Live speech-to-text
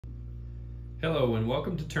Hello and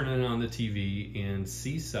welcome to Turning On the TV in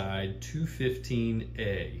Seaside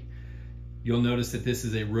 215A. You'll notice that this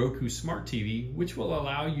is a Roku Smart TV, which will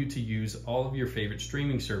allow you to use all of your favorite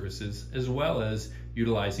streaming services as well as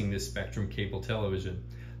utilizing this Spectrum cable television.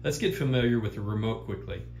 Let's get familiar with the remote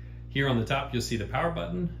quickly. Here on the top you'll see the power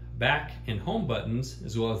button, back and home buttons,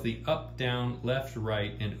 as well as the up, down, left,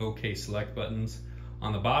 right, and OK select buttons.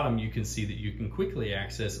 On the bottom you can see that you can quickly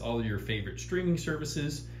access all of your favorite streaming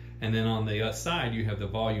services. And then on the side, you have the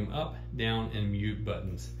volume up, down, and mute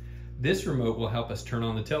buttons. This remote will help us turn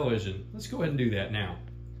on the television. Let's go ahead and do that now.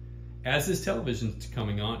 As this television is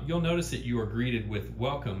coming on, you'll notice that you are greeted with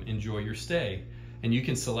welcome, enjoy your stay, and you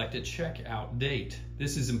can select a checkout date.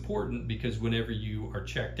 This is important because whenever you are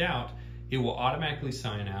checked out, it will automatically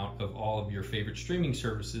sign out of all of your favorite streaming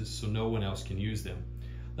services so no one else can use them.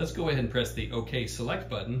 Let's go ahead and press the OK Select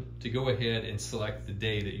button to go ahead and select the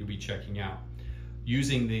day that you'll be checking out.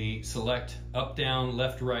 Using the select up, down,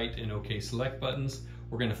 left, right, and OK select buttons,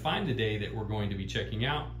 we're going to find the day that we're going to be checking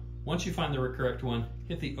out. Once you find the correct one,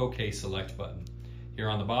 hit the OK select button. Here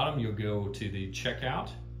on the bottom, you'll go to the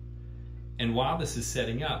checkout. And while this is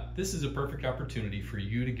setting up, this is a perfect opportunity for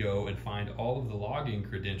you to go and find all of the login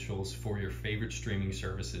credentials for your favorite streaming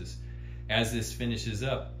services. As this finishes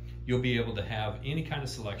up, you'll be able to have any kind of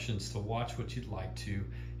selections to watch what you'd like to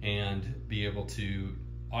and be able to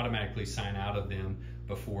automatically sign out of them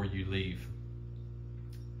before you leave.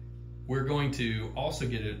 We're going to also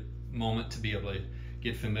get a moment to be able to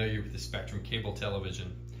get familiar with the Spectrum cable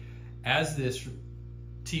television. As this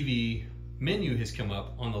TV menu has come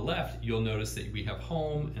up on the left, you'll notice that we have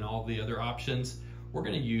home and all the other options. We're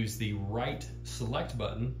going to use the right select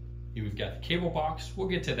button. We've got the cable box. We'll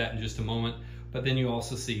get to that in just a moment. But then you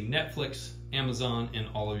also see Netflix, Amazon, and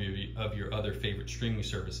all of your other favorite streaming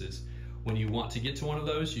services. When you want to get to one of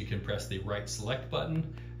those, you can press the right select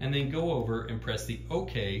button and then go over and press the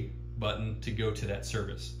OK button to go to that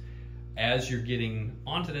service. As you're getting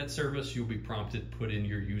onto that service, you'll be prompted to put in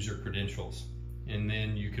your user credentials, and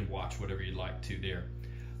then you can watch whatever you'd like to there.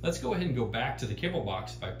 Let's go ahead and go back to the cable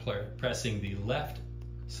box by pressing the left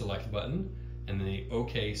select button and the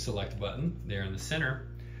OK select button there in the center.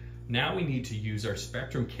 Now we need to use our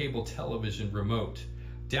Spectrum cable television remote.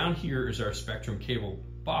 Down here is our Spectrum cable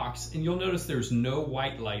box, and you'll notice there's no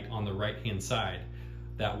white light on the right hand side.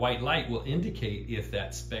 That white light will indicate if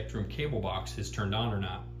that Spectrum cable box is turned on or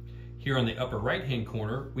not. Here on the upper right hand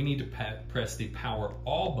corner, we need to press the power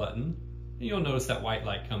all button, and you'll notice that white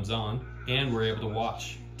light comes on and we're able to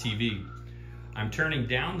watch TV. I'm turning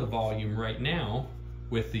down the volume right now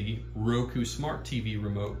with the Roku Smart TV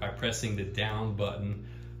remote by pressing the down button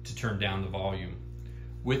to turn down the volume.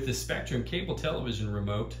 With the Spectrum cable television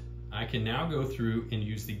remote, I can now go through and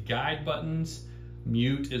use the guide buttons,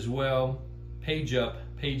 mute as well, page up,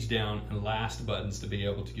 page down, and last buttons to be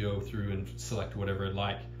able to go through and select whatever I'd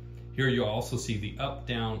like. Here you'll also see the up,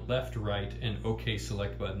 down, left, right, and OK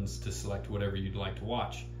select buttons to select whatever you'd like to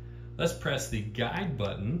watch. Let's press the guide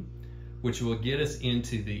button, which will get us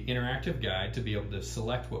into the interactive guide to be able to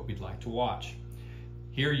select what we'd like to watch.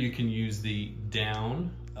 Here you can use the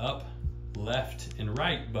down, up, left, and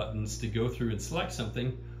right buttons to go through and select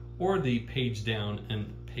something, or the page down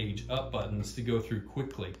and page up buttons to go through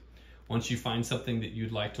quickly. Once you find something that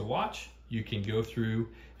you'd like to watch, you can go through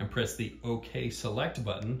and press the OK select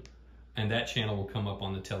button, and that channel will come up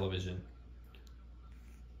on the television.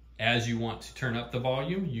 As you want to turn up the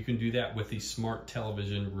volume, you can do that with the smart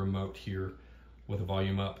television remote here with the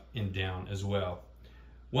volume up and down as well.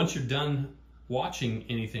 Once you're done watching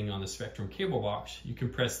anything on the Spectrum cable box, you can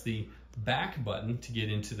press the back button to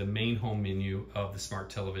get into the main home menu of the smart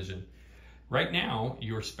television. Right now,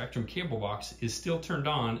 your Spectrum cable box is still turned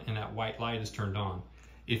on and that white light is turned on.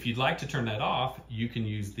 If you'd like to turn that off, you can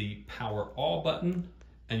use the power all button,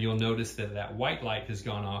 and you'll notice that that white light has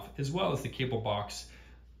gone off, as well as the cable box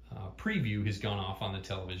preview has gone off on the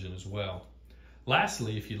television as well.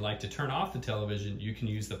 Lastly, if you'd like to turn off the television, you can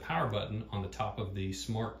use the power button on the top of the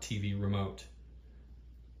smart TV remote,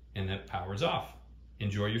 and that powers off.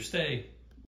 Enjoy your stay.